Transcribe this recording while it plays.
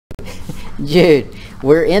Jude.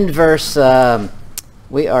 We're in verse,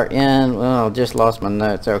 we are in, well, I just lost my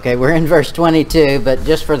notes. Okay, we're in verse 22, but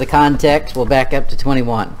just for the context, we'll back up to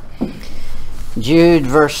 21. Jude,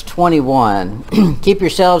 verse 21. Keep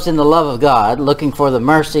yourselves in the love of God, looking for the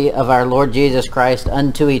mercy of our Lord Jesus Christ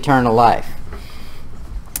unto eternal life.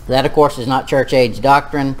 That, of course, is not church age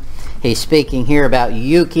doctrine. He's speaking here about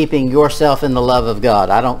you keeping yourself in the love of God.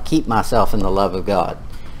 I don't keep myself in the love of God.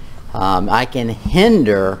 I can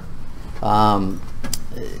hinder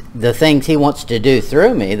the things he wants to do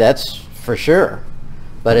through me, that's for sure.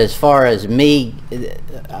 But as far as me,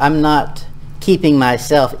 I'm not keeping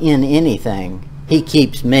myself in anything. He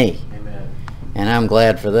keeps me. Amen. And I'm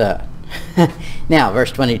glad for that. Now,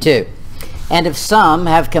 verse 22. And if some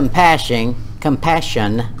have compassion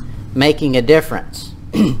making a difference.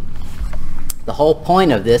 The whole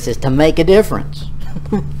point of this is to make a difference.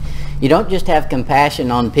 You don't just have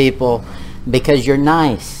compassion on people because you're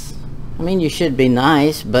nice. I mean, you should be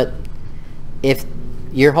nice, but if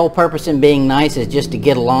your whole purpose in being nice is just to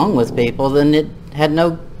get along with people, then it had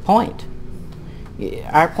no point.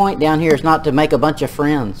 Our point down here is not to make a bunch of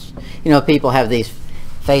friends. You know, people have these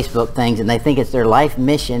Facebook things and they think it's their life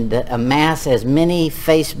mission to amass as many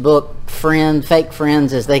Facebook friends, fake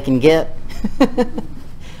friends as they can get.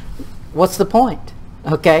 What's the point?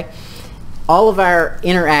 Okay? All of our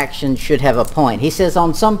interactions should have a point. He says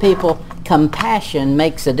on some people, compassion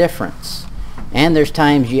makes a difference. And there's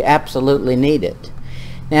times you absolutely need it.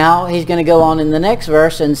 Now, he's going to go on in the next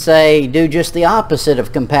verse and say, do just the opposite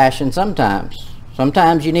of compassion sometimes.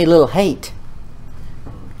 Sometimes you need a little hate.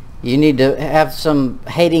 You need to have some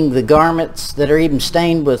hating the garments that are even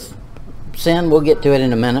stained with sin. We'll get to it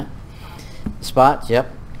in a minute. Spots,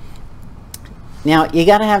 yep. Now, you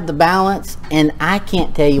got to have the balance, and I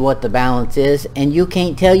can't tell you what the balance is, and you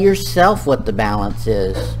can't tell yourself what the balance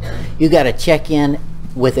is. You got to check in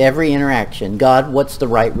with every interaction. God, what's the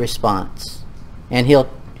right response? And he'll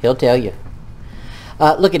tell you.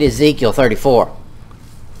 Look at Ezekiel 34.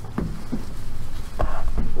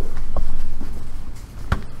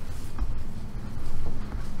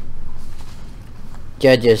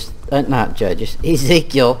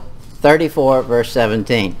 Ezekiel 34, verse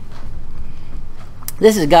 17.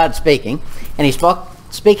 This is God speaking, and he's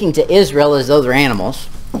speaking to Israel as though they're animals,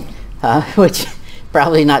 which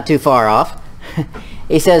probably not too far off.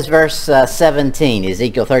 He says, verse 17,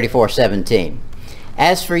 Ezekiel 34, 17.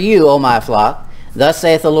 As for you, O my flock, thus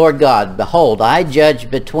saith the Lord God, behold, I judge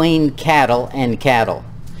between cattle and cattle,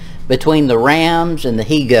 between the rams and the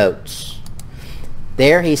he-goats.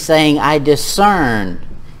 There he's saying, I discern,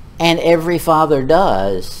 and every father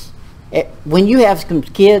does. When you have some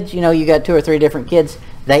kids, you know, you got 2 or 3 different kids,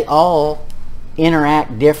 they all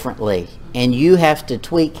interact differently. And you have to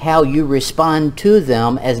tweak how you respond to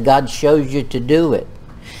them as God shows you to do it.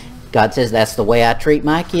 God says, that's the way I treat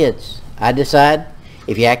my kids. I decide,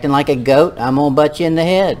 if you're acting like a goat, I'm going to butt you in the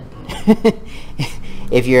head.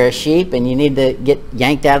 If you're a sheep and you need to get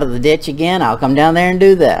yanked out of the ditch again, I'll come down there and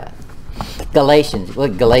do that. Galatians,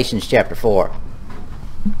 look at Galatians chapter 4.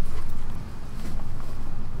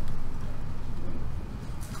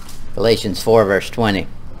 Galatians 4, verse 20.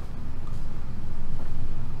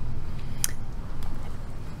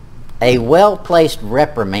 A well-placed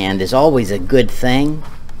reprimand is always a good thing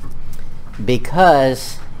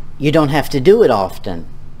because you don't have to do it often.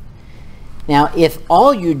 Now, if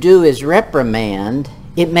all you do is reprimand,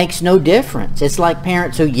 it makes no difference. It's like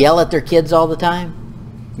parents who yell at their kids all the time.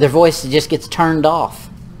 Their voice just gets turned off.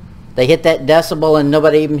 They hit that decibel and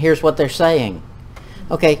nobody even hears what they're saying.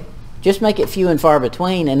 Okay, just make it few and far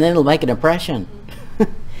between, and then it'll make an impression.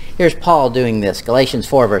 Here's Paul doing this, Galatians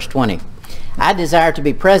 4, verse 20. I desire to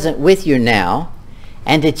be present with you now,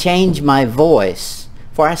 and to change my voice,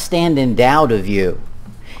 for I stand in doubt of you.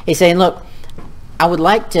 He's saying, look, I would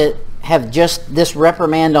like to have just this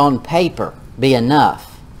reprimand on paper be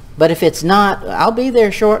enough. But if it's not, I'll be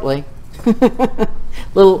there shortly.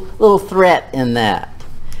 little threat in that.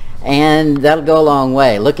 And that'll go a long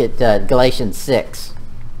way. Look at Galatians 6.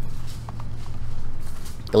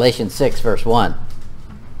 Galatians 6, verse 1.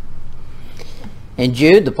 In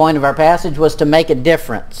Jude, the point of our passage was to make a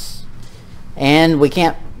difference. And we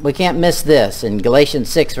can't miss this. In Galatians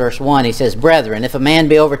 6, verse 1, he says, Brethren, if a man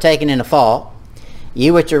be overtaken in a fault,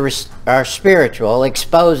 you which are spiritual,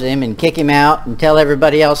 expose him and kick him out and tell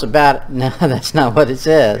everybody else about it. No, that's not what it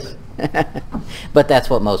says. But that's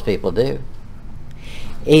what most people do.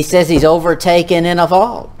 He says he's overtaken in a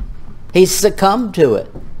fault. He's succumbed to it.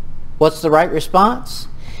 What's the right response?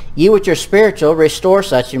 You which are spiritual, restore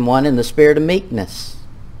such an one in the spirit of meekness.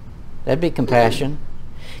 That'd be compassion.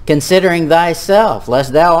 Considering thyself,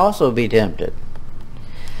 lest thou also be tempted.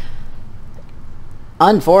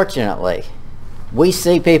 Unfortunately, we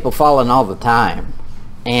see people falling all the time.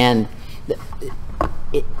 And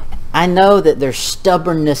I know that there's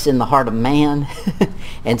stubbornness in the heart of man,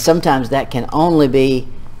 and sometimes that can only be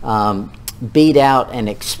beat out and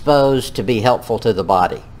exposed to be helpful to the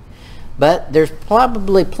body. But there's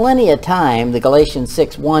probably plenty of time the Galatians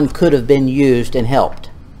 6:1 could have been used and helped,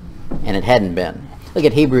 and it hadn't been. Look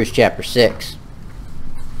at Hebrews chapter 6.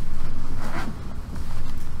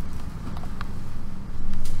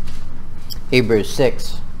 Hebrews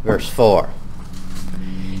 6, verse 4.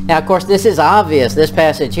 Now, of course, this is obvious. This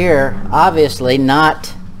passage here, obviously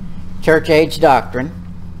not church age doctrine.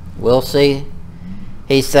 We'll see.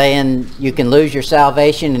 He's saying you can lose your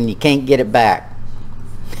salvation and you can't get it back.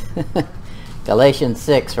 Galatians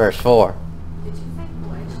 6, verse 4. Did you say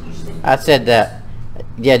Galatians? I said that.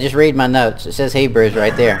 Yeah, just read my notes. It says Hebrews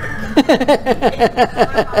right there.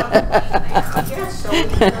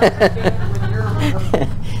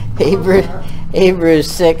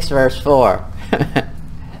 Hebrews 6, verse 4.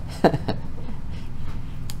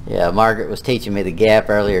 Yeah, Margaret was teaching me the gap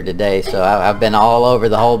earlier today, so I've been all over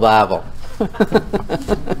the whole Bible.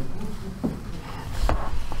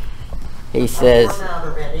 He says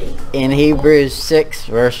in Hebrews 6,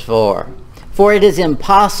 verse 4, "For it is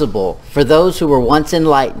impossible for those who were once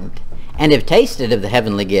enlightened and have tasted of the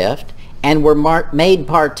heavenly gift and were made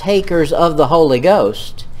partakers of the Holy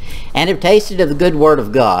Ghost and have tasted of the good word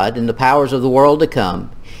of God and the powers of the world to come,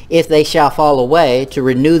 if they shall fall away, to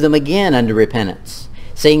renew them again unto repentance,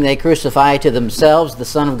 seeing they crucify to themselves the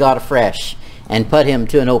Son of God afresh, and put him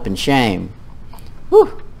to an open shame."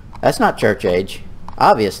 Whew, that's not church age,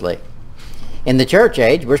 obviously. In the church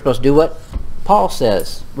age, we're supposed to do what Paul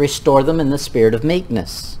says, restore them in the spirit of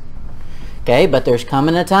meekness. Okay, but there's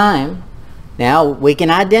coming a time, now we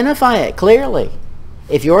can identify it clearly.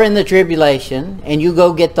 If you're in the tribulation and you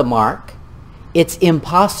go get the mark, it's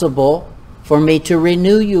impossible for me to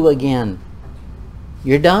renew you again.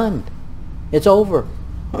 You're done. It's over.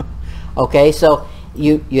 Okay, so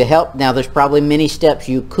you help. Now there's probably many steps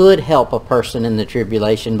you could help a person in the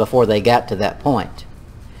tribulation before they got to that point.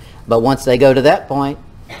 But once they go to that point,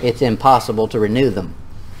 it's impossible to renew them.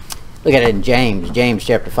 Look at it in James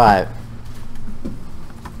chapter 5.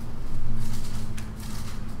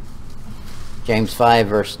 James 5,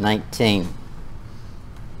 verse 19.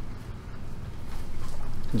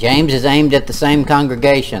 James is aimed at the same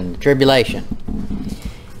congregation, the tribulation.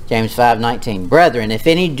 James 5:19. "Brethren, if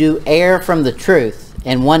any do err from the truth,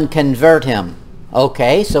 and one convert him."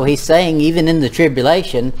 Okay, so he's saying even in the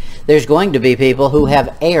tribulation, there's going to be people who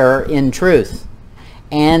have error in truth.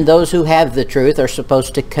 And those who have the truth are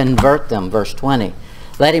supposed to convert them. Verse 20.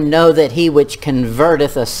 "Let him know that he which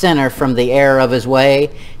converteth a sinner from the error of his way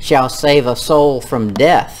shall save a soul from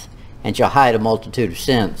death, and shall hide a multitude of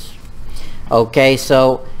sins." Okay,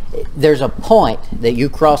 so there's a point that you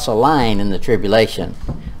cross a line in the tribulation,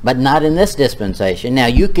 but not in this dispensation. Now,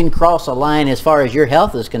 you can cross a line as far as your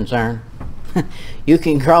health is concerned. You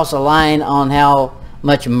can cross a line on how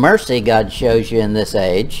much mercy God shows you in this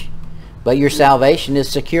age, but your salvation is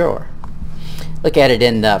secure. Look at it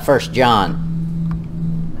in 1 John.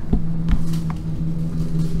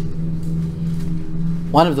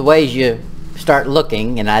 One of the ways you start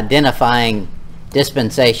looking and identifying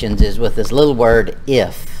dispensations is with this little word,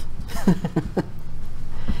 if.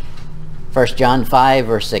 1 John 5,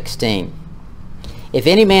 verse 16. "If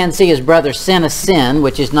any man see his brother sin a sin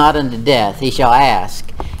which is not unto death, he shall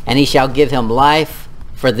ask, and he shall give him life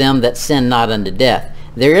for them that sin not unto death."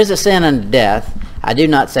 There is a sin unto death. I do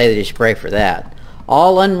not say that you should pray for that.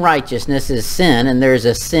 All unrighteousness is sin, and there is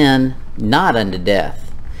a sin not unto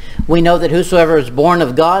death. We know that whosoever is born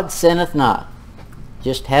of God sinneth not.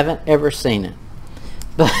 Just haven't ever seen it.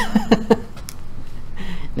 But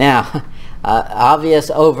now,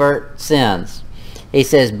 obvious overt sins. He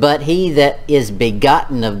says, "But he that is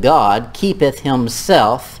begotten of God keepeth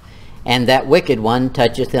himself, and that wicked one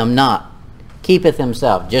toucheth him not." Keepeth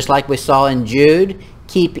himself. Just like we saw in Jude,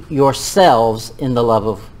 keep yourselves in the love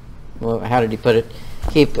of, well, how did he put it?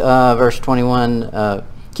 Keep, verse 21,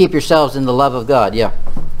 keep yourselves in the love of God. Yeah.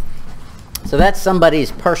 So that's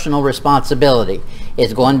somebody's personal responsibility.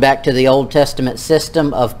 It's going back to the Old Testament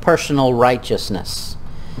system of personal righteousness.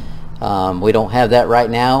 We don't have that right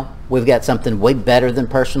now. We've got something way better than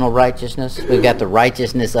personal righteousness. We've got the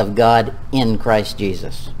righteousness of God in Christ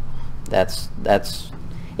Jesus. It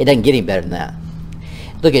doesn't get any better than that.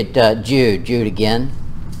 Look at Jude again.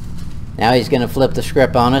 Now he's going to flip the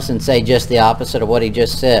script on us and say just the opposite of what he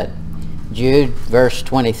just said. Jude, verse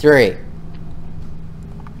 23.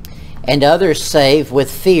 "And others save with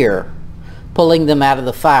fear, pulling them out of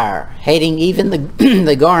the fire, hating even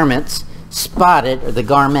the garments spotted, or the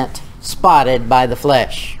garment spotted by the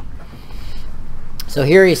flesh. So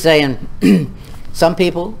here he's saying, some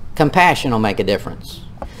people, compassion will make a difference.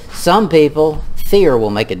 Some people, fear will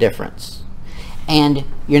make a difference. And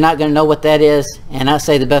you're not going to know what that is. And I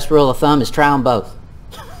say the best rule of thumb is try them both.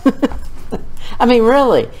 I mean,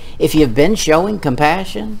 really, if you've been showing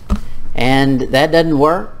compassion and that doesn't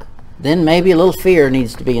work, then maybe a little fear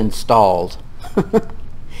needs to be installed.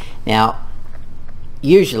 Now,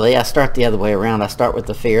 usually I start the other way around. I start with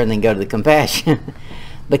the fear and then go to the compassion.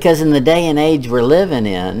 Because in the day and age we're living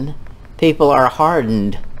in, people are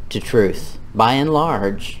hardened to truth, by and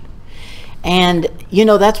large. And, you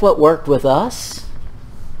know, that's what worked with us.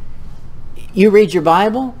 You read your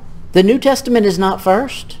Bible, the New Testament is not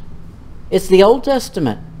first. It's the Old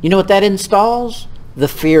Testament. You know what that installs? The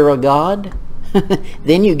fear of God.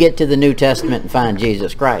 Then you get to the New Testament and find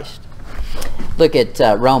Jesus Christ. Look at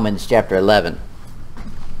Romans chapter 11.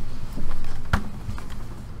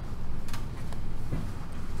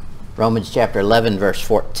 Romans chapter 11, verse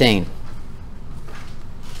 14.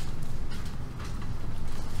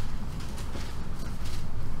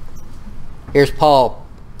 Here's Paul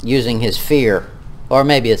using his fear, or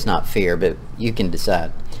maybe it's not fear, but you can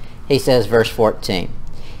decide. He says, verse 14,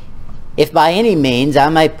 if by any means I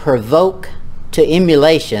may provoke to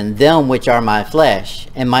emulation them which are my flesh,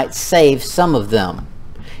 and might save some of them.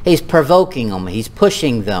 He's provoking them. He's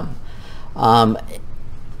pushing them.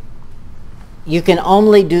 You can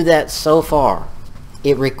only do that so far.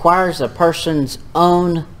 It requires a person's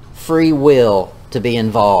own free will to be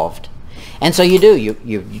involved. And so you do.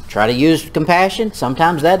 You try to use compassion.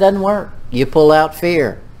 Sometimes that doesn't work. You pull out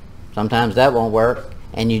fear. Sometimes that won't work.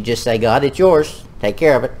 And you just say, God, it's yours. Take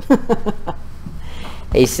care of it.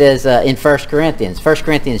 He says in 1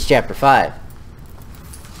 Corinthians chapter 5.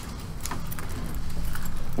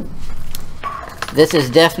 This is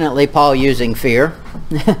definitely Paul using fear.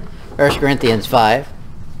 1 Corinthians 5.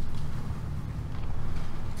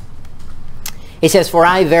 He says, for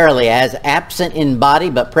I verily, as absent in body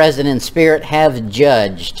but present in spirit, have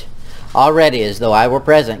judged already as though I were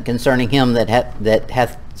present concerning him that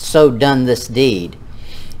hath so done this deed.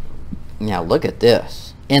 Now look at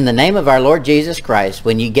this. In the name of our Lord Jesus Christ,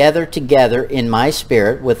 when you gather together in my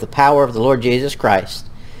spirit with the power of the Lord Jesus Christ,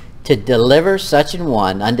 to deliver such an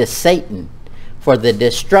one unto Satan for the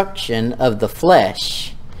destruction of the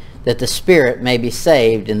flesh, that the spirit may be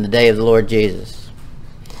saved in the day of the Lord Jesus.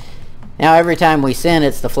 Now every time we sin,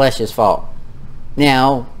 it's the flesh's fault.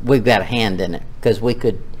 Now we've got a hand in it, because we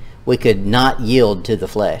could not yield to the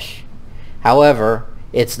flesh. However,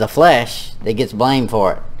 it's the flesh that gets blamed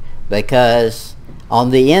for it, because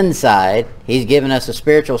on the inside, he's given us a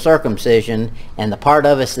spiritual circumcision, and the part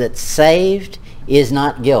of us that's saved is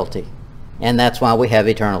not guilty. And that's why we have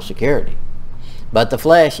eternal security. But the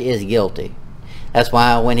flesh is guilty. That's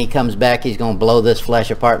why when he comes back, he's going to blow this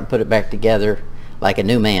flesh apart and put it back together like a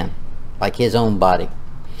new man, like his own body.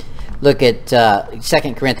 Look at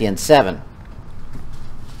 2 Corinthians 7.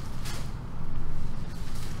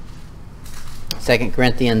 2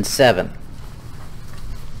 Corinthians 7.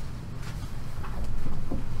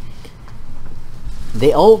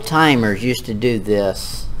 The old timers used to do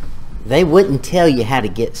this. They wouldn't tell you how to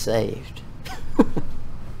get saved.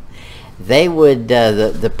 They would,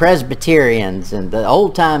 the Presbyterians and the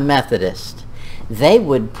old-time Methodists, they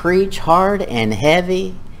would preach hard and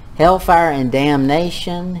heavy, hellfire and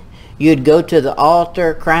damnation. You'd go to the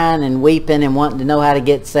altar crying and weeping and wanting to know how to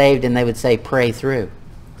get saved, and they would say, pray through.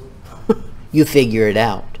 You figure it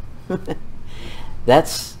out.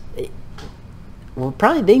 We'll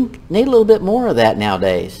probably need a little bit more of that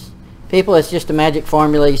nowadays. People, it's just a magic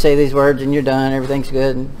formula. You say these words and you're done. Everything's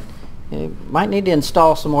good. And you might need to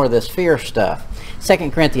install some more of this fear stuff.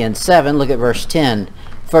 2 Corinthians 7, look at verse 10.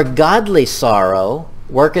 For godly sorrow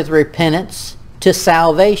worketh repentance to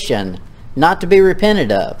salvation, not to be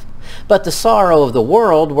repented of. But the sorrow of the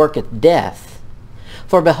world worketh death.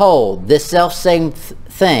 For behold, this selfsame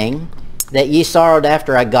thing that ye sorrowed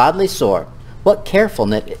after a godly sort, what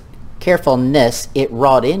carefulness it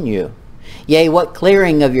wrought in you. Yea, what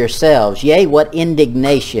clearing of yourselves, yea, what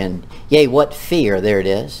indignation, yea, what fear, there it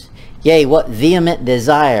is, yea, what vehement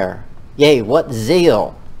desire, yea, what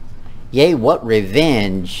zeal, yea, what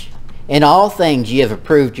revenge. In all things ye have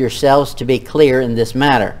approved yourselves to be clear in this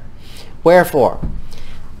matter. Wherefore,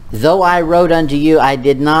 though I wrote unto you, I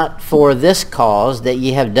did not for this cause that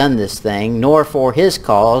ye have done this thing, nor for his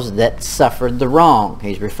cause that suffered the wrong.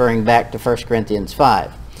 He's referring back to 1 Corinthians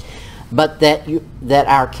 5. But that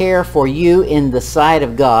our care for you in the sight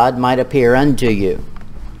of God might appear unto you.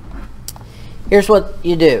 Here's what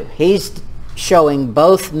you do. He's showing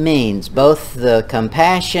both means, both the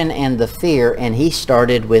compassion and the fear, and he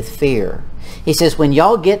started with fear. He says, when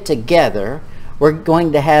y'all get together, we're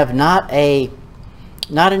going to have not an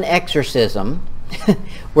exorcism.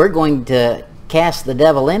 We're going to cast the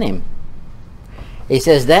devil in him. He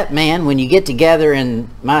says, that man, when you get together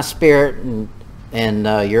in my spirit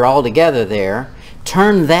and you're all together there,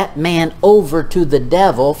 turn that man over to the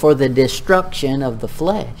devil for the destruction of the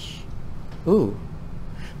flesh. Ooh.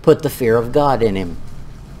 Put the fear of God in him.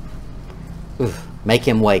 Ooh. Make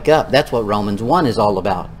him wake up. That's what Romans 1 is all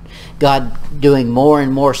about. God doing more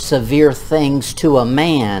and more severe things to a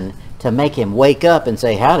man to make him wake up and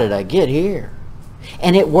say, how did I get here?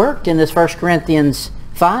 And it worked in this 1 Corinthians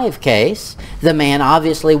 5 case. The man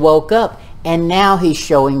obviously woke up, and now he's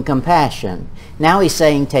showing compassion. Now he's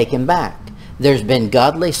saying, take him back. There's been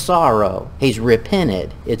godly sorrow. He's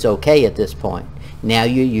repented. It's okay at this point. Now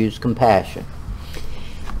you use compassion.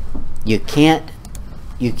 You can't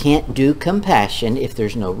do compassion if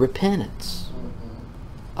there's no repentance.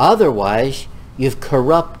 Otherwise, you've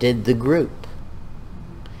corrupted the group.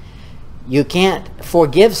 You can't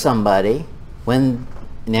forgive somebody when,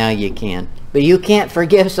 now you can, but you can't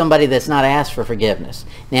forgive somebody that's not asked for forgiveness.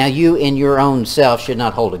 Now you in your own self should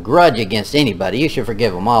not hold a grudge against anybody. You should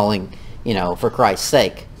forgive them all, for Christ's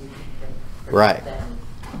sake. Right.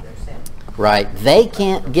 Right. They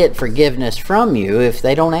can't get forgiveness from you if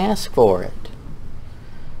they don't ask for it.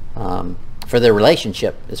 For their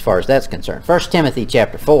relationship, as far as that's concerned. 1 Timothy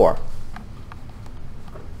chapter 4.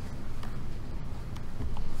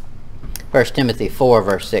 1 Timothy 4,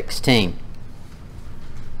 verse 16.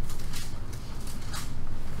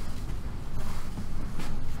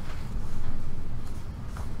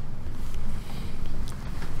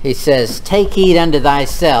 He says, take heed unto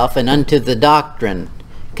thyself and unto the doctrine.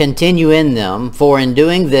 Continue in them, for in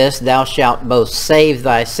doing this thou shalt both save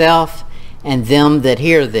thyself and them that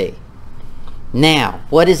hear thee. Now,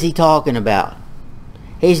 what is he talking about?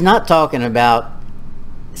 He's not talking about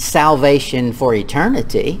salvation for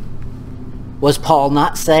eternity. Was Paul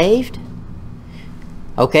not saved?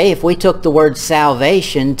 Okay, if we took the word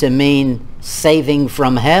salvation to mean saving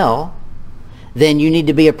from hell, then you need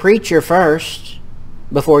to be a preacher first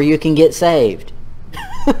before you can get saved.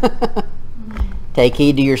 Take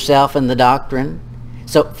heed to yourself and the doctrine.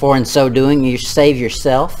 For in so doing you save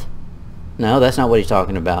yourself. No, that's not what he's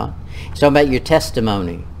talking about. He's talking about your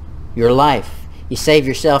testimony, your life. You save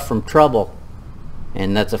yourself from trouble.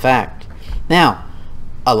 And that's a fact. Now,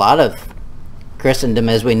 a lot of Christendom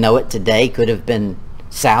as we know it today could have been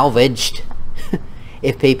salvaged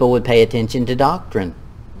if people would pay attention to doctrine.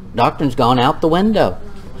 Doctrine's gone out the window.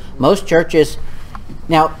 Most churches...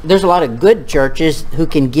 Now, there's a lot of good churches who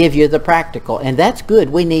can give you the practical, and that's good.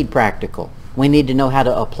 We need practical. We need to know how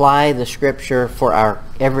to apply the Scripture for our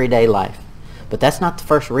everyday life. But that's not the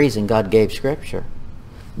first reason God gave Scripture.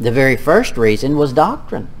 The very first reason was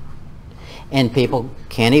doctrine. And people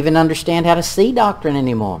can't even understand how to see doctrine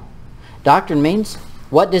anymore. Doctrine means,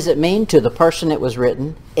 what does it mean to the person it was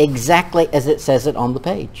written, exactly as it says it on the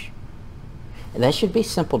page. And that should be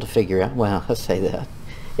simple to figure out. Well, let's say that.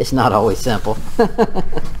 It's not always simple.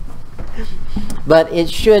 But it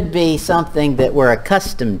should be something that we're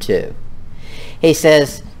accustomed to. He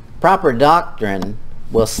says, proper doctrine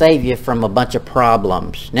will save you from a bunch of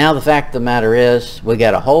problems. Now the fact of the matter is, we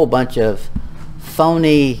got a whole bunch of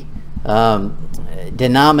phony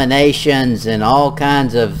denominations and all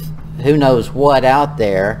kinds of who knows what out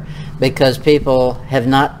there because people have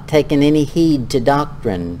not taken any heed to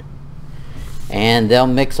doctrine. And they'll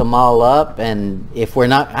mix them all up, and if we're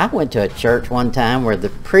not... I went to a church one time where the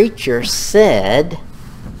preacher said,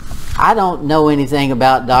 I don't know anything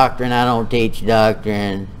about doctrine, I don't teach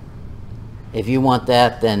doctrine. If you want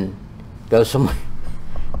that, then go somewhere.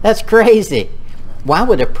 That's crazy. Why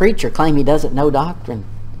would a preacher claim he doesn't know doctrine?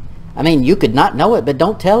 I mean, you could not know it, but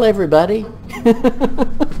don't tell everybody.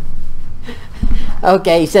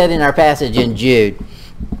 Okay, he said in our passage in Jude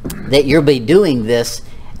that you'll be doing this,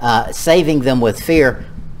 saving them with fear,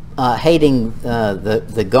 hating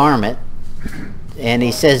the garment. And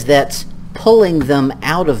he says that's pulling them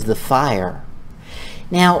out of the fire.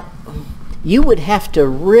 Now, you would have to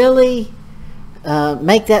really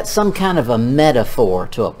make that some kind of a metaphor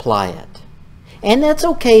to apply it. And that's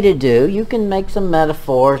okay to do. You can make some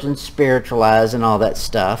metaphors and spiritualize and all that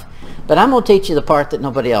stuff. But I'm going to teach you the part that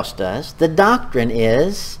nobody else does. The doctrine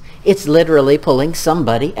is, it's literally pulling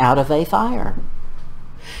somebody out of a fire.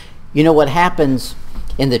 You know what happens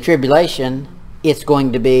in the tribulation? It's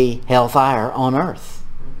going to be hellfire on earth.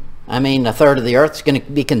 I mean, a third of the earth's going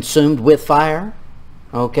to be consumed with fire.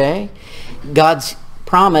 Okay? God's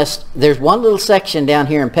promised, there's one little section down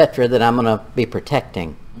here in Petra that I'm going to be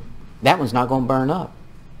protecting. That one's not going to burn up.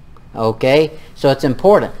 Okay? So it's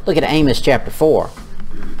important. Look at Amos chapter 4.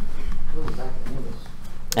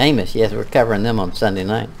 Amos, yes, we're covering them on Sunday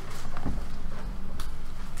night.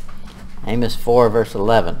 Amos 4 verse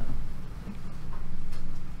 11.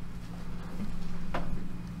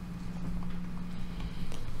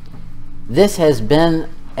 This has been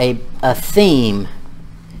a theme.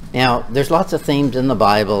 Now, there's lots of themes in the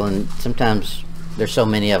Bible, and sometimes there's so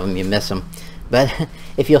many of them you miss them. But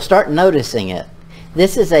if you'll start noticing it,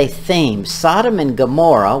 this is a theme. Sodom and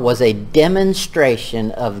Gomorrah was a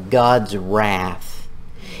demonstration of God's wrath.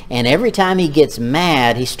 And every time he gets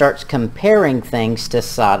mad, he starts comparing things to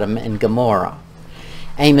Sodom and Gomorrah.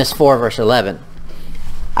 Amos 4 verse 11.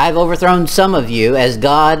 I've overthrown some of you as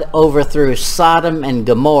God overthrew Sodom and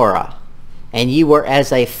Gomorrah, and ye were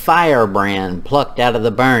as a firebrand plucked out of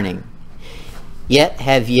the burning. Yet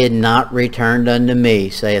have ye not returned unto me,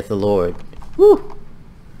 saith the Lord. Woo.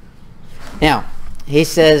 Now, he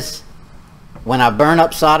says, when I burn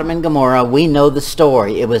up Sodom and Gomorrah, we know the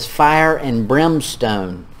story. It was fire and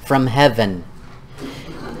brimstone from heaven.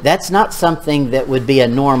 That's not something that would be a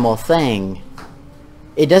normal thing.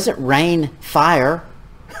 It doesn't rain fire.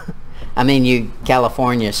 I mean,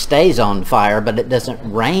 California stays on fire, but it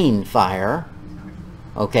doesn't rain fire.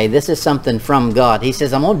 Okay, this is something from God. He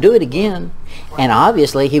says, I'm going to do it again. And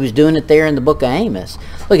obviously, he was doing it there in the book of Amos.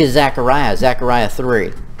 Look at Zechariah, Zechariah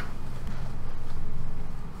 3.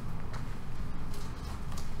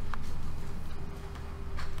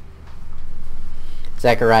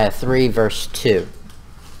 Zechariah 3 verse 2.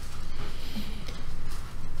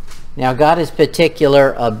 Now, God is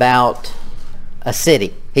particular about a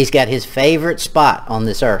city. He's got his favorite spot on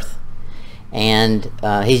this earth. And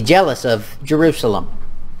he's jealous of Jerusalem.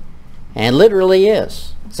 And literally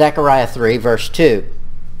is. Zechariah 3 verse 2.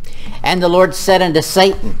 And the Lord said unto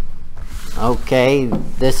Satan, okay,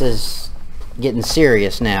 this is getting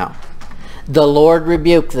serious now. The Lord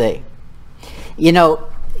rebuke thee. You know,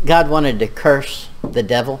 God wanted to curse the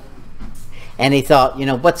devil. And he thought, you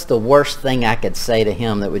know, what's the worst thing I could say to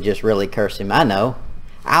him that would just really curse him? I know.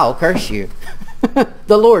 I'll curse you.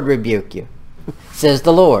 The Lord rebuke you, says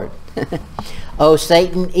the Lord. O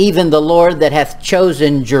Satan, even the Lord that hath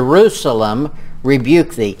chosen Jerusalem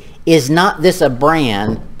rebuke thee. Is not this a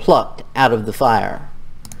brand plucked out of the fire?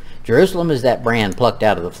 Jerusalem is that brand plucked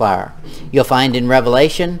out of the fire. You'll find in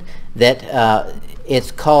Revelation that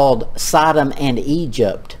it's called Sodom and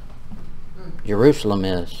Egypt. Jerusalem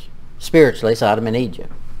is spiritually Sodom and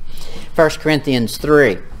Egypt. 1 Corinthians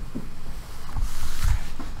 3.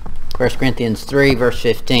 1 Corinthians 3 verse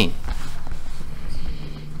 15.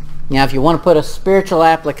 Now, if you want to put a spiritual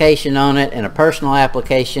application on it and a personal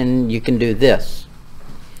application, you can do this.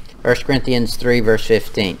 1 Corinthians 3 verse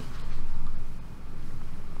 15.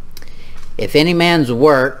 If any man's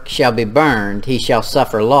work shall be burned, he shall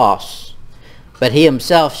suffer loss, but he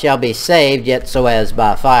himself shall be saved, yet so as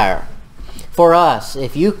by fire. For us,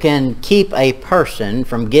 if you can keep a person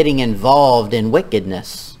from getting involved in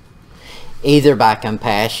wickedness, either by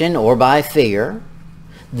compassion or by fear,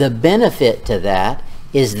 the benefit to that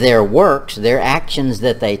is their works, their actions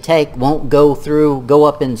that they take won't go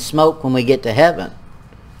up in smoke when we get to heaven.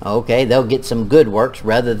 Okay, they'll get some good works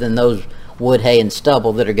rather than those wood, hay, and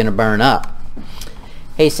stubble that are going to burn up.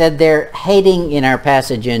 He said they're hating, in our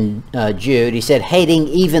passage in Jude, he said, hating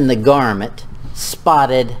even the garment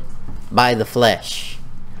spotted by the flesh.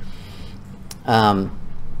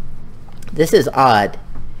 This is odd.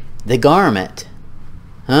 The garment.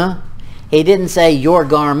 Huh? He didn't say your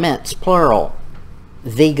garments, plural.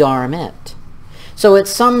 The garment. So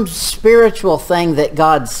it's some spiritual thing that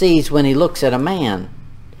God sees when he looks at a man.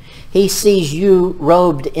 He sees you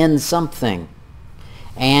robed in something.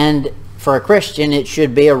 And for a Christian, it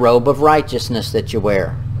should be a robe of righteousness that you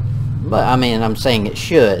wear. But I mean, I'm saying it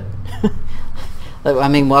should. I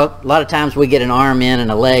mean, well, a lot of times we get an arm in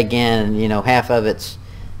and a leg in, and, you know, half of it's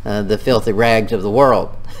the filthy rags of the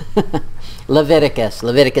world. Leviticus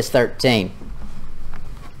 13.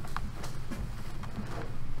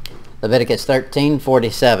 Leviticus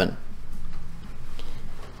 13:47.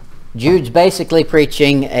 Jude's basically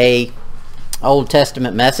preaching a Old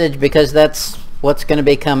Testament message because that's what's going to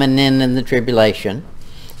be coming in the tribulation.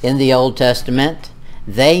 In the Old Testament,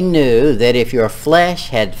 they knew that if your flesh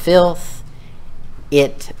had filth,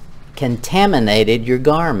 it contaminated your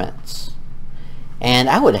garments. And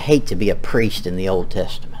I would hate to be a priest in the Old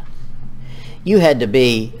Testament. You had to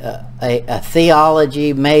be a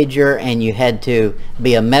theology major, and you had to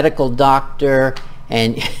be a medical doctor,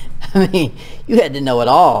 and I mean, you had to know it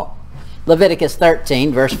all. Leviticus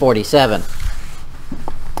 13 verse 47.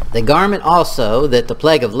 The garment also that the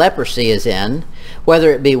plague of leprosy is in,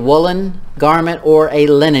 whether it be woolen garment or a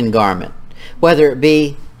linen garment, whether it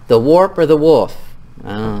be the warp or the woof.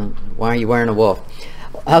 Why are you wearing a woof?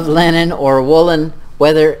 Of linen or woolen,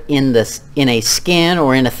 whether in a skin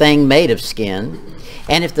or in a thing made of skin.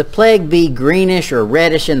 And if the plague be greenish or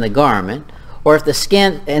reddish in the garment, or if the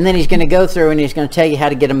skin, and then he's going to go through and he's going to tell you how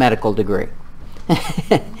to get a medical degree.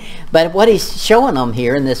 But what he's showing them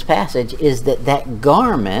here in this passage is that that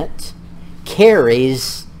garment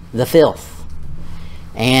carries the filth.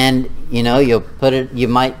 And you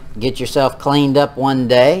might get yourself cleaned up one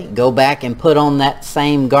day, go back and put on that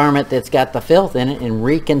same garment that's got the filth in it and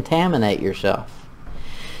recontaminate yourself.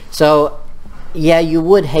 So yeah, you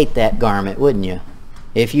would hate that garment, wouldn't you,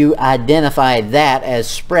 if you identified that as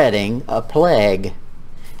spreading a plague.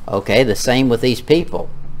 Okay, the same with these people.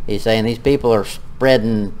 He's saying these people are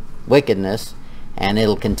spreading wickedness and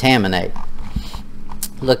it'll contaminate.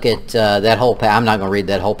 Look at that whole I'm not going to read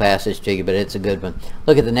that whole passage to you, but it's a good one.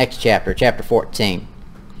 Look at the next chapter, chapter 14.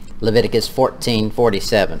 Leviticus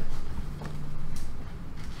 14:47.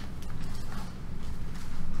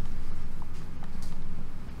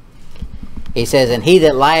 He says, "And he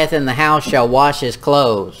that lieth in the house shall wash his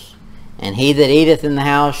clothes, and he that eateth in the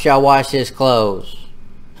house shall wash his clothes."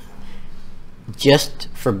 Just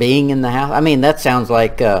for being in the house? I mean, that sounds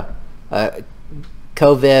like COVID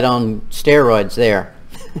on steroids there.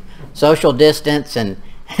 Social distance, and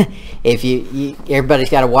if everybody's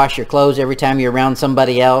got to wash your clothes every time you're around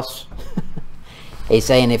somebody else. He's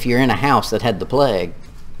saying if you're in a house that had the plague,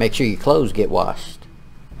 make sure your clothes get washed.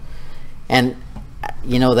 And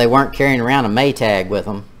they weren't carrying around a Maytag with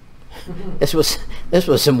them. This was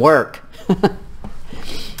some work.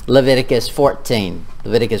 Leviticus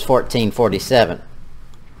 14:47.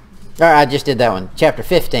 All right, I just did that one. Chapter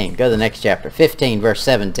 15. Go to the next chapter. 15, verse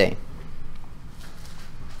 17.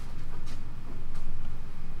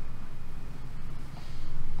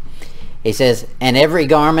 He says, "And every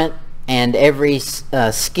garment and every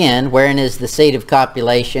skin wherein is the seed of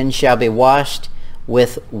copulation shall be washed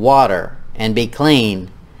with water and be clean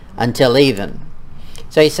until even."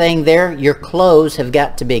 So he's saying there, your clothes have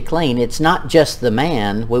got to be clean. It's not just the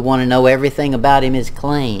man. We want to know everything about him is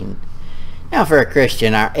clean. Now for a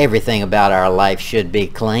Christian, everything about our life should be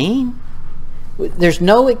clean. There's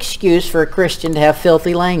no excuse for a Christian to have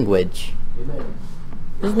filthy language. Amen.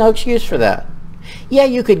 There's no excuse for that. Yeah,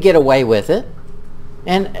 you could get away with it.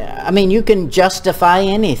 And I mean, you can justify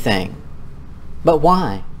anything. But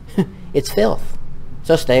why? It's filth.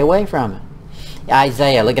 So stay away from it.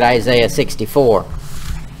 Isaiah, look at Isaiah 64.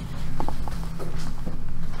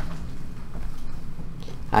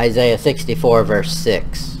 Isaiah 64, verse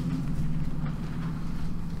 6.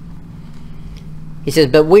 He says,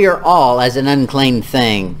 "But we are all as an unclean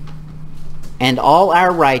thing, and all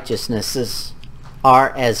our righteousnesses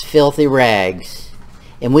are as filthy rags,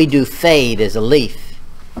 and we do fade as a leaf,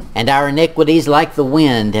 and our iniquities like the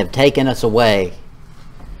wind have taken us away."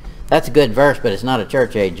 That's a good verse, but it's not a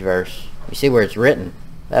church age verse. You see where it's written?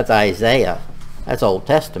 That's Isaiah. That's Old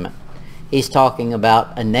Testament. He's talking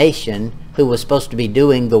about a nation who was supposed to be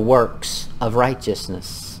doing the works of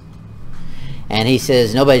righteousness. And he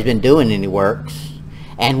says nobody's been doing any works.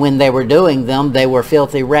 And when they were doing them, they were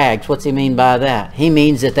filthy rags. What's he mean by that? He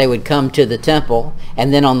means that they would come to the temple,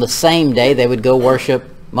 and then on the same day they would go worship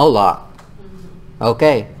Moloch.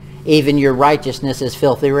 Okay, even your righteousness is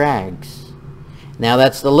filthy rags. Now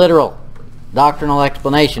that's the literal doctrinal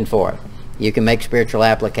explanation for it. You can make spiritual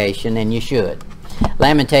application, and you should.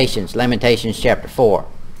 Lamentations chapter 4.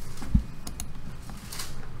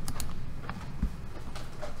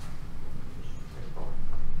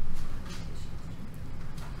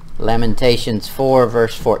 Lamentations 4,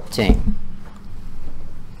 verse 14.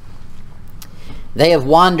 "They have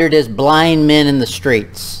wandered as blind men in the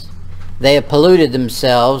streets. They have polluted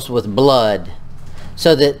themselves with blood,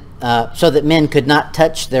 so that men could not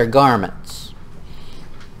touch their garments."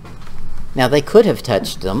 Now they could have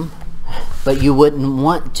touched them, but you wouldn't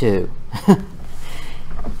want to.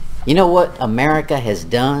 You know what America has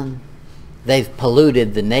done? They've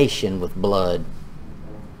polluted the nation with blood.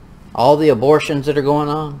 All the abortions that are going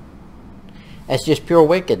on, that's just pure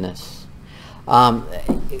wickedness.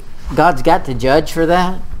 God's got to judge for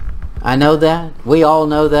that. I know that. We all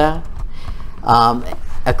know that.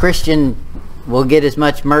 A Christian will get as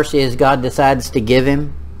much mercy as God decides to give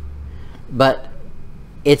him. But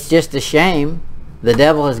it's just a shame the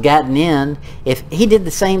devil has gotten in. If he did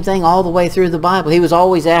the same thing all the way through the Bible, he was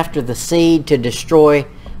always after the seed to destroy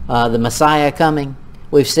the Messiah coming.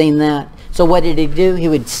 We've seen that. So what did he do? He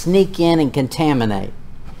would sneak in and contaminate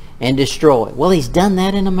and destroy. Well, he's done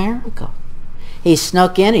that in America. He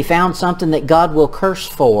snuck in, he found something that God will curse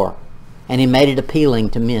for, and he made it appealing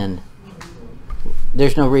to men.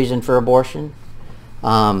 There's no reason for abortion.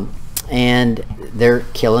 And they're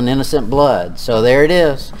killing innocent blood. So there it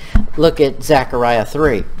is. Look at Zechariah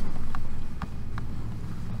 3.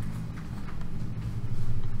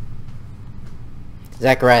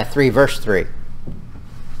 Zechariah 3, verse 3.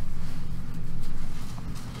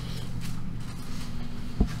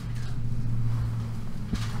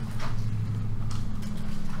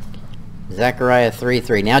 Zechariah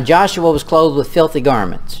 3:3. Now Joshua was clothed with filthy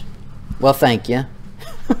garments. Well, thank you.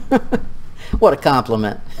 What a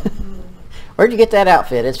compliment. Where'd you get that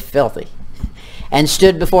outfit? It's filthy. And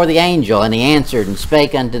stood before the angel, and he answered and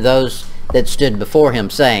spake unto those that stood before him,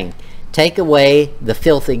 saying, Take away the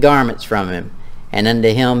filthy garments from him. And unto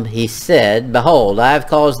him he said, Behold, I have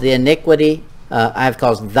caused thine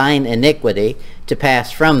iniquity to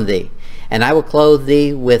pass from thee, and I will clothe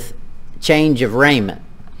thee with change of raiment.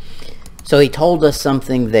 So he told us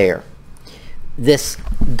something there. This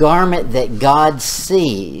garment that God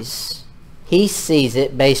sees, he sees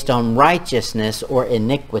it based on righteousness or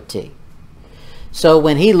iniquity. So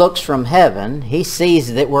when he looks from heaven, he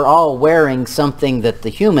sees that we're all wearing something that the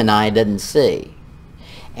human eye doesn't see.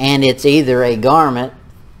 And it's either a garment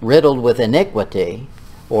riddled with iniquity,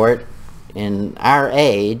 or in our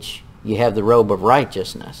age, you have the robe of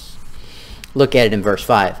righteousness. Look at it in verse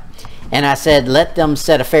 5. And I said, Let them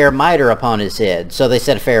set a fair mitre upon his head. So they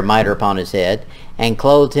set a fair mitre upon his head, and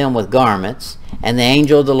clothed him with garments, and the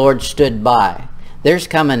angel of the Lord stood by. There's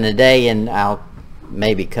coming a day, and I'll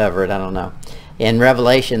maybe cover it, I don't know. In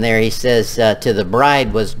Revelation there he says, to the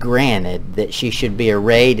bride was granted that she should be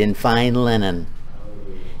arrayed in fine linen.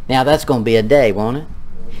 Now that's going to be a day, won't it?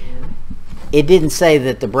 It didn't say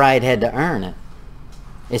that the bride had to earn it.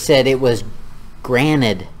 It said it was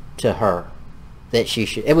granted to her that she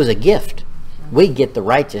should. It was a gift. We get the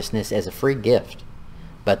righteousness as a free gift.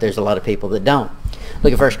 But there's a lot of people that don't.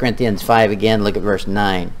 Look at 1 Corinthians 5 again. Look at verse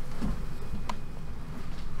 9.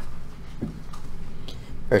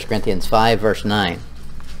 1 Corinthians 5, verse 9.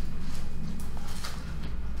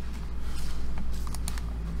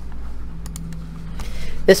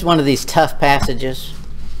 This is one of these tough passages.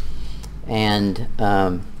 And,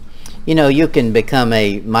 you know, you can become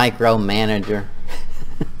a micromanager.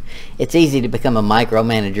 It's easy to become a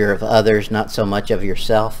micromanager of others, not so much of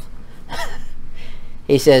yourself.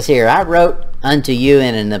 He says here, I wrote unto you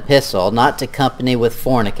in an epistle not to company with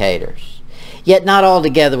fornicators, yet not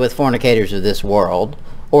altogether with fornicators of this world,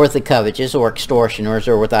 or with the covetous, or extortioners,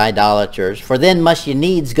 or with idolaters, for then must ye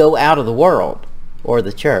needs go out of the world, or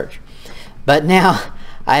the church. But now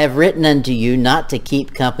I have written unto you not to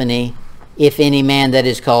keep company, if any man that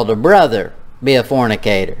is called a brother be a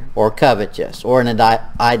fornicator, or covetous, or an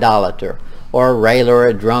idolater, or a railer, or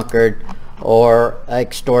a drunkard, or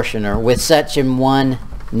extortioner. With such an one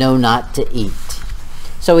know not to eat.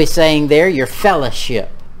 So he's saying there, your fellowship.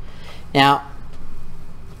 Now,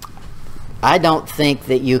 I don't think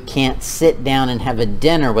that you can't sit down and have a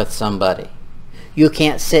dinner with somebody. You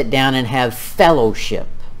can't sit down and have fellowship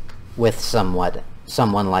with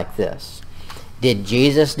someone like this. Did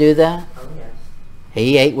Jesus do that? Oh, yes.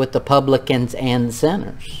 He ate with the publicans and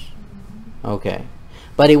sinners. Okay.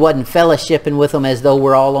 But he wasn't fellowshipping with them as though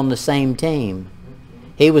we're all on the same team.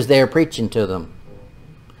 He was there preaching to them.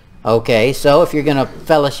 Okay, so if you're going to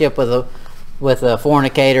fellowship with a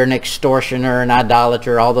fornicator, an extortioner, an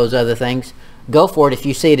idolater, all those other things, go for it if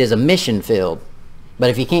you see it as a mission field.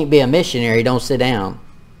 But if you can't be a missionary, don't sit down.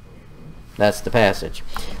 That's the passage.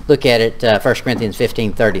 Look at it, 1 Corinthians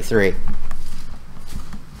 15:33.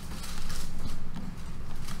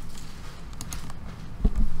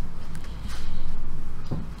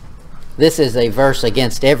 This is a verse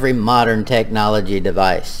against every modern technology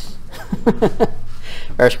device.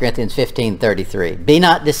 1 Corinthians 15:33. Be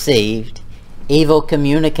not deceived. Evil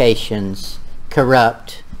communications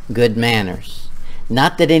corrupt good manners.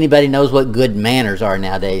 Not that anybody knows what good manners are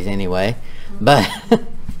nowadays anyway, but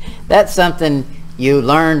that's something you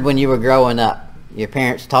learned when you were growing up. Your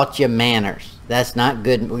parents taught you manners. That's not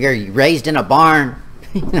good. You're raised in a barn.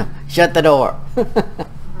 Shut the door.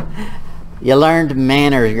 You learned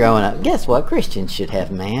manners growing up. Guess what? Christians should have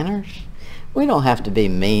manners. We don't have to be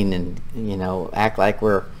mean and, act like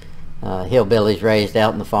we're hillbillies raised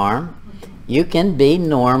out in the farm. You can be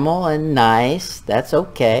normal and nice. That's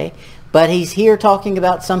okay. But he's here talking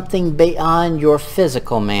about something beyond your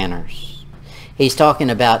physical manners. He's talking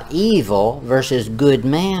about evil versus good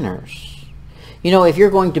manners. If you're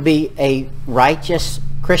going to be a righteous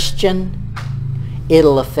Christian,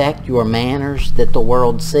 it'll affect your manners that the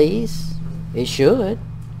world sees. It should.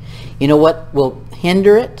 You know what will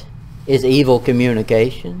hinder it? is evil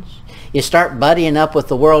communications. You start buddying up with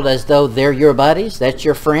the world as though they're your buddies, that's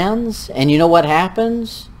your friends, and you know what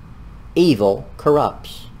happens? Evil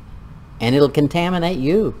corrupts, and it'll contaminate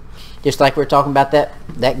you. Just like we're talking about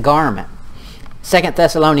that garment. 2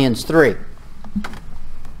 Thessalonians 3.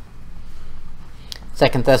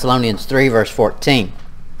 2 Thessalonians 3 verse 14.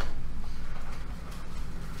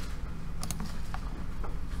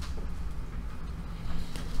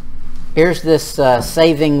 Here's this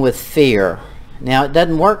saving with fear. Now, it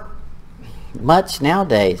doesn't work much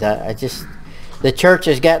nowadays. The church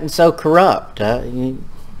has gotten so corrupt.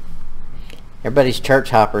 Everybody's church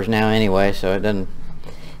hoppers now anyway, so it doesn't.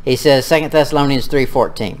 He says, 2 Thessalonians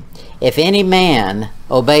 3:14, if any man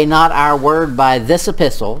obey not our word by this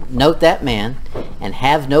epistle, note that man, and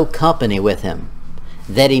have no company with him,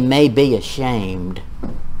 that he may be ashamed.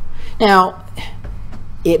 Now,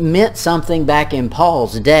 it meant something back in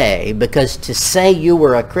Paul's day, because to say you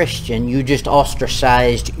were a Christian, you just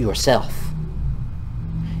ostracized yourself.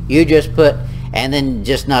 You just put, and then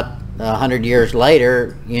just not 100 years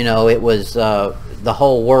later, you know, it was the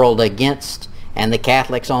whole world against, and the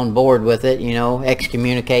Catholics on board with it, you know,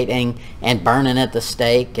 excommunicating and burning at the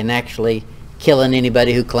stake and actually killing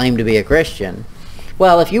anybody who claimed to be a Christian.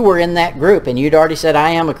 Well, if you were in that group and you'd already said,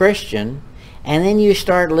 I am a Christian, and then you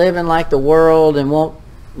start living like the world and won't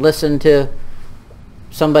listen to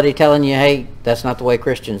somebody telling you, hey, that's not the way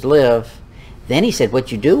Christians live, then he said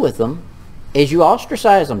what you do with them is you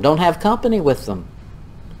ostracize them. Don't have company with them.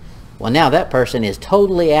 Well, now that person is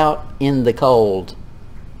totally out in the cold.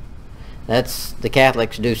 That's, the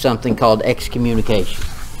Catholics do something called excommunication.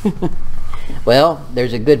 Well,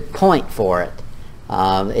 there's a good point for it.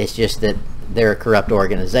 It's just that they're a corrupt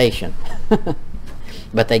organization.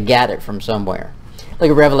 But they got it from somewhere.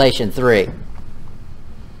 Look at Revelation 3.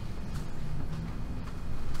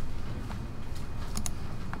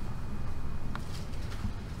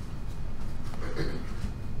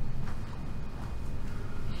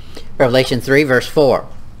 Revelation 3 verse 4.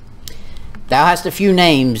 Thou hast a few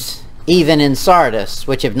names even in Sardis,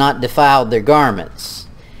 which have not defiled their garments,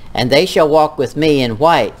 and they shall walk with me in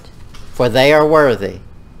white, for they are worthy.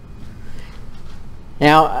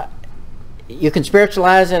 Now, you can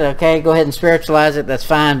spiritualize it, okay, go ahead and spiritualize it, that's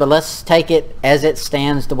fine, but let's take it as it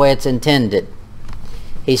stands, the way it's intended.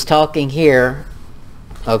 He's talking here,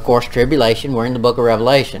 of course, tribulation, we're in the book of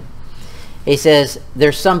Revelation. He says,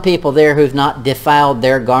 there's some people there who've not defiled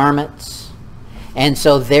their garments, and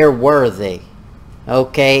so they're worthy.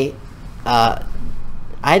 Okay,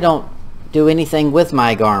 I don't do anything with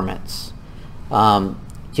my garments.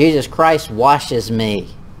 Jesus Christ washes me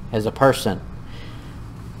as a person.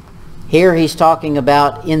 Here he's talking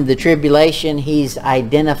about in the tribulation, he's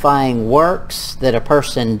identifying works that a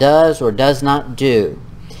person does or does not do.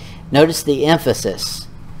 Notice the emphasis.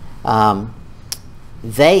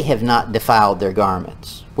 They have not defiled their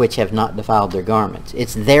garments, which have not defiled their garments.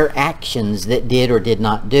 It's their actions that did or did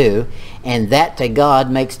not do, and that to God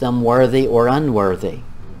makes them worthy or unworthy.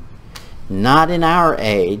 Not in our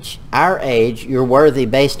age. Our age, you're worthy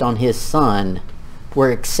based on his Son.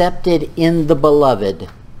 We're accepted in the beloved,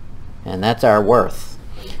 and that's our worth.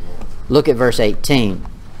 Look at verse 18.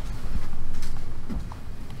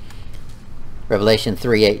 Revelation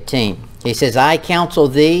 3:18. He says, I counsel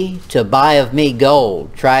thee to buy of me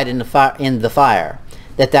gold, tried in the fire,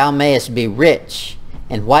 that thou mayest be rich,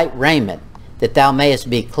 and white raiment, that thou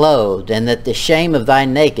mayest be clothed, and that the shame of thy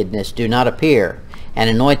nakedness do not appear,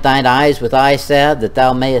 and anoint thine eyes with eye salve, that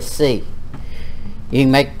thou mayest see. You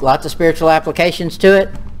can make lots of spiritual applications to it.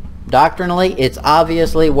 Doctrinally, it's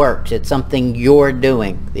obviously works. It's something you're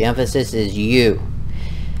doing. The emphasis is you.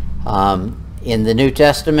 In the New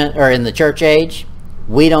Testament, or in the church age,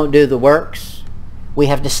 we don't do the works. We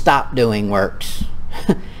have to stop doing works.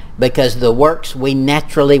 Because the works we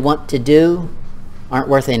naturally want to do aren't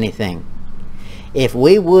worth anything. If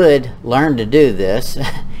we would learn to do this,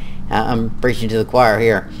 I'm preaching to the choir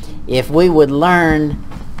here, if we would learn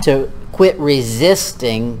to quit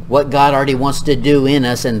resisting what God already wants to do in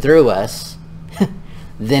us and through us,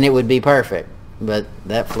 then it would be perfect. But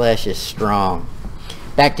that flesh is strong.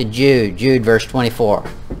 Back to Jude, Jude verse 24.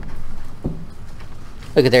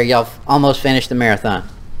 Look at there, y'all almost finished the marathon.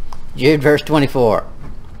 Jude verse 24.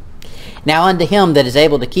 Now unto him that is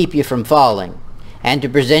able to keep you from falling, and to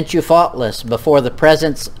present you faultless before the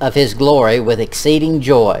presence of his glory with exceeding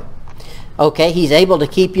joy. Okay, he's able to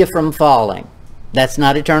keep you from falling. That's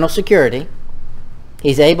not eternal security.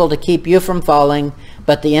 He's able to keep you from falling,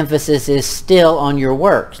 but the emphasis is still on your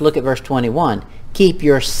works. Look at verse 21. Keep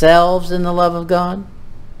yourselves in the love of God.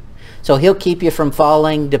 So he'll keep you from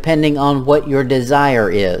falling depending on what your desire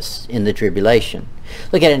is in the tribulation.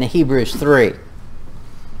 Look at it in Hebrews 3.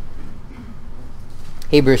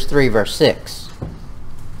 Hebrews 3 verse 6.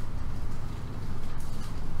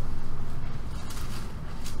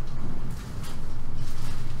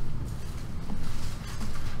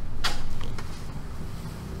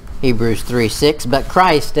 Hebrews 3:6. But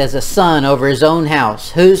Christ as a son over his own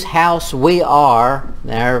house, whose house we are.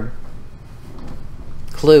 Our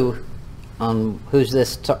clue on who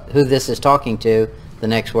this is talking to, the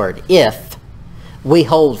next word. If we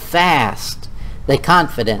hold fast the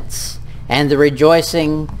confidence and the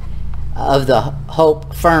rejoicing of the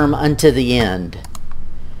hope firm unto the end.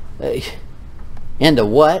 End of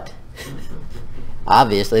what?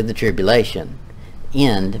 Obviously the tribulation.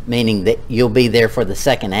 End, meaning that you'll be there for the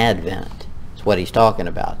second advent. That's what he's talking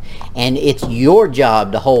about. And it's your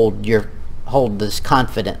job to hold this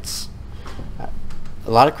confidence. A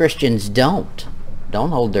lot of Christians don't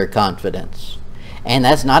hold their confidence. And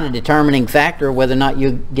that's not a determining factor whether or not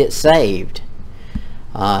you get saved.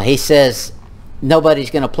 He says, nobody's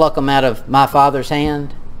going to pluck them out of my Father's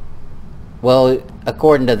hand. Well,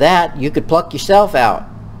 according to that, you could pluck yourself out.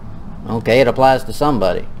 Okay, it applies to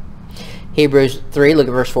somebody. Hebrews 3, look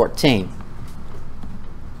at verse 14.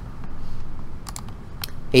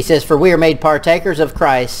 He says, for we are made partakers of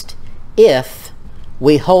Christ if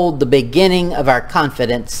we hold the beginning of our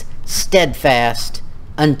confidence steadfast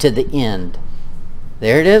unto the end.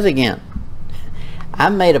 There it is again.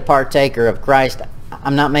 I'm made a partaker of Christ.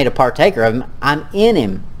 I'm not made a partaker of him. I'm in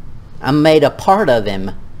him. I'm made a part of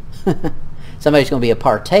him. Somebody's going to be a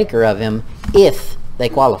partaker of him if they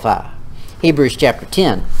qualify. Hebrews chapter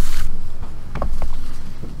 10.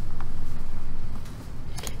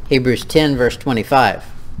 Hebrews 10 verse 25.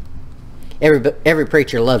 Every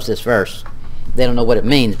preacher loves this verse. They don't know what it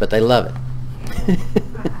means, but they love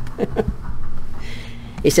it.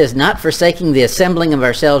 He says, not forsaking the assembling of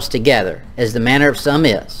ourselves together, as the manner of some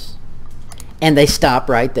is. And they stop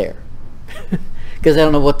right there. Because they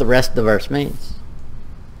don't know what the rest of the verse means.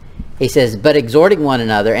 He says, but exhorting one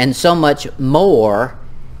another, and so much more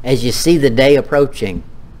as you see the day approaching.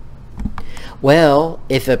 Well,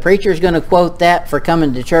 if a preacher's going to quote that for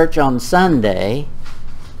coming to church on Sunday,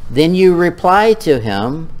 then you reply to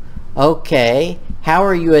him, okay, how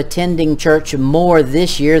are you attending church more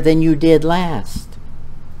this year than you did last?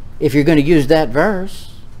 If you're going to use that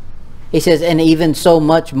verse. He says, and even so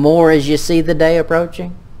much more as you see the day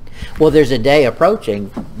approaching. Well, there's a day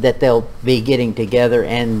approaching that they'll be getting together,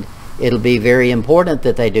 and it'll be very important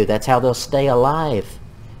that they do. That's how they'll stay alive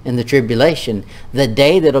in the tribulation. The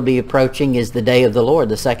day that'll be approaching is the day of the Lord,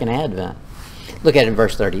 the second advent. Look at it in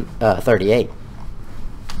verse 38.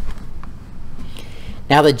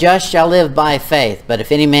 Now the just shall live by faith, but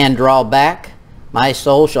if any man draw back, my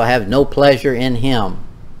soul shall have no pleasure in him.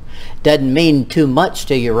 Doesn't mean too much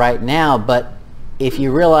to you right now, but if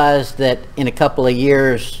you realize that in a couple of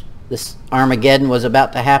years this Armageddon was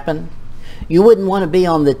about to happen, you wouldn't want to be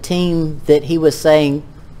on the team that he was saying,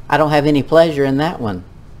 I don't have any pleasure in that one.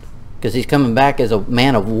 Because he's coming back as a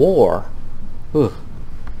man of war. Whew.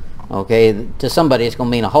 Okay, to somebody it's going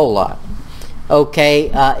to mean a whole lot. Okay,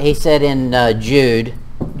 he said in Jude,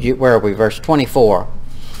 where are we, verse 24.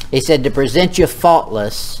 He said to present you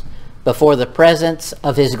faultless before the presence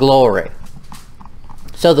of his glory.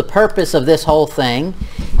 So the purpose of this whole thing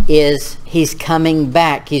is he's coming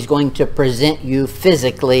back. He's going to present you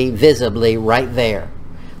physically, visibly, right there.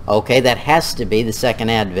 Okay, that has to be the second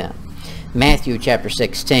advent. Matthew chapter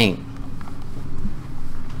 16.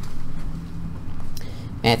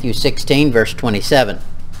 Matthew 16 verse 27.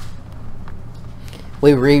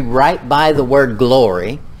 We read right by the word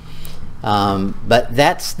glory, but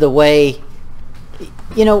that's the way,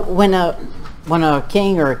 you know, when a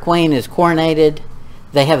king or a queen is coronated,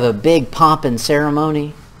 they have a big pomp and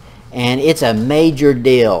ceremony, and it's a major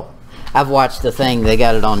deal. I've watched the thing, they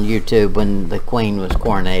got it on YouTube when the queen was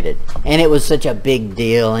coronated, and it was such a big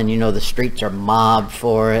deal, and you know the streets are mobbed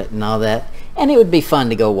for it and all that, and it would be fun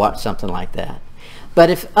to go watch something like that. But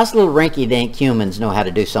if us little rinky-dink humans know how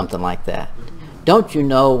to do something like that, don't you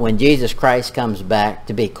know when Jesus Christ comes back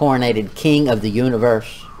to be coronated King of the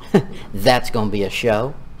universe, that's going to be a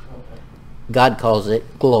show? God calls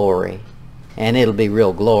it glory, and it'll be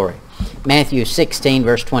real glory. Matthew 16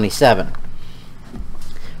 verse 27.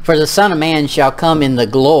 For the Son of Man shall come in the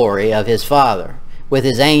glory of his Father with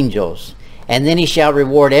his angels, and then he shall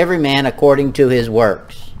reward every man according to his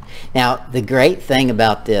works. Now, the great thing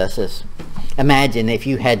about this is, imagine if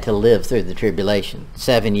you had to live through the tribulation,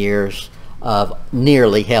 7 years of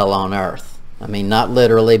nearly hell on earth. I mean, not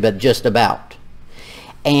literally, but just about.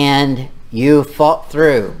 And you fought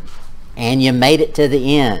through, and you made it to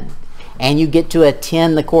the end, and you get to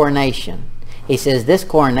attend the coronation, He says this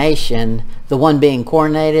coronation, the one being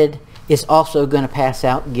coronated, is also going to pass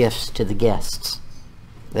out gifts to the guests.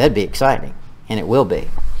 That'd be exciting, and it will be.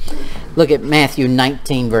 Look at Matthew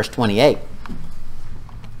 19, verse 28.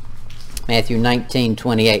 Matthew 19,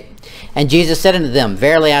 28. And Jesus said unto them,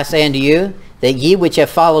 Verily I say unto you, that ye which have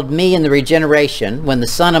followed me in the regeneration, when the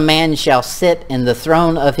Son of Man shall sit in the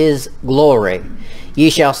throne of his glory, ye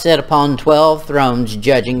shall sit upon 12 thrones,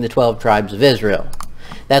 judging the 12 tribes of Israel.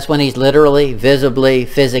 That's when he's literally, visibly,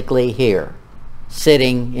 physically here,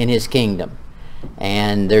 sitting in his kingdom.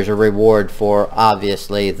 And there's a reward for,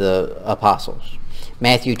 obviously, the apostles.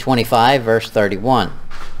 Matthew 25, verse 31.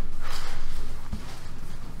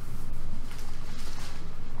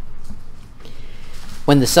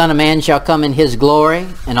 When the Son of Man shall come in his glory,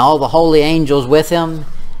 and all the holy angels with him,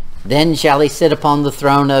 then shall he sit upon the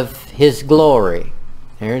throne of his glory.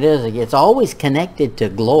 There it is. It's always connected to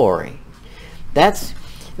glory.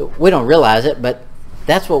 We don't realize it, but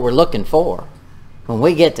that's what we're looking for. When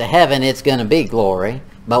we get to heaven, it's going to be glory.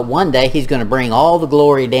 But one day, he's going to bring all the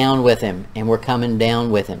glory down with him, and we're coming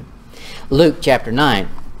down with him. Luke chapter 9.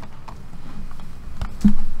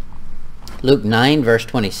 Luke 9, verse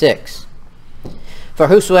 26. For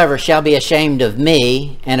whosoever shall be ashamed of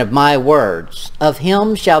me and of my words, of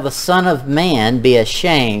him shall the Son of Man be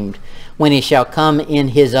ashamed when he shall come in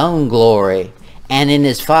his own glory, and in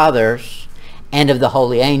his Father's, and of the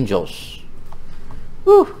holy angels.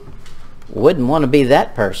 Whew. Wouldn't want to be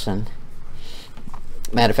that person.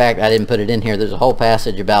 Matter of fact, I didn't put it in here. There's a whole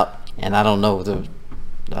passage about, and I don't know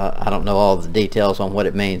all the details on what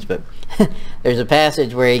it means, but there's a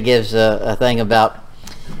passage where he gives a thing about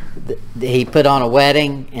he put on a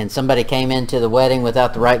wedding and somebody came into the wedding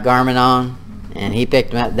without the right garment on, and he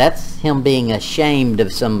picked them out. That's him being ashamed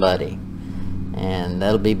of somebody, and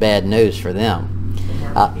that'll be bad news for them.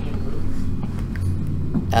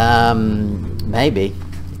 Maybe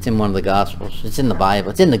it's in one of the Gospels. It's in the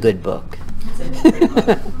Bible. It's in the good book.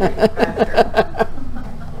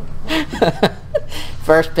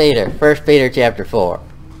 First Peter chapter 4.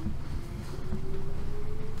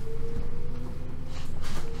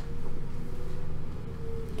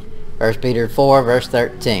 First Peter 4, verse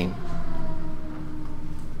 13.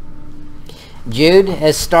 Jude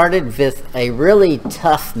has started with a really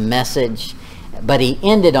tough message, but he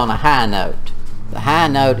ended on a high note. The high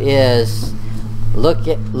note is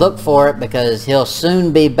look for it, because he'll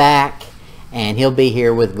soon be back and he'll be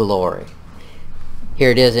here with glory. Here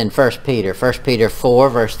it is in 1 Peter 4,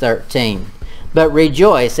 verse 13. But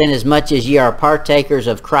rejoice inasmuch as ye are partakers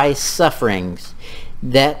of Christ's sufferings,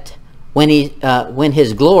 that when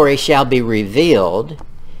his glory shall be revealed,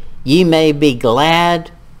 ye may be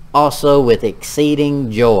glad also with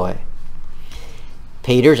exceeding joy.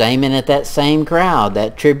 Peter's aiming at that same crowd,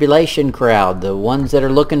 that tribulation crowd, the ones that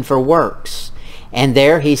are looking for works. And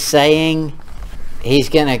there he's saying he's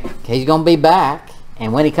gonna be back,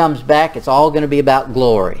 and when he comes back, it's all going to be about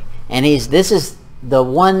glory. And this is the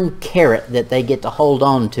one carrot that they get to hold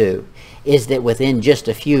on to, is that within just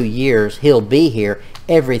a few years he'll be here.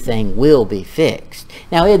 Everything will be fixed.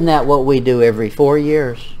 Now, isn't that what we do every 4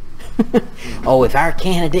 years? Oh, if our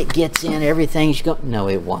candidate gets in, everything's going... No,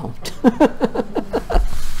 it won't.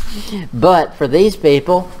 But for these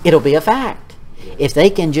people, it'll be a fact. If they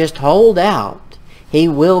can just hold out, he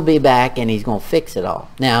will be back and he's going to fix it all.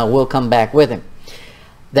 Now, we'll come back with him.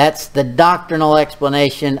 That's the doctrinal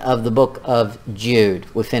explanation of the book of Jude.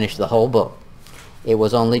 We finished the whole book. It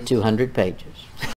was only 200 pages.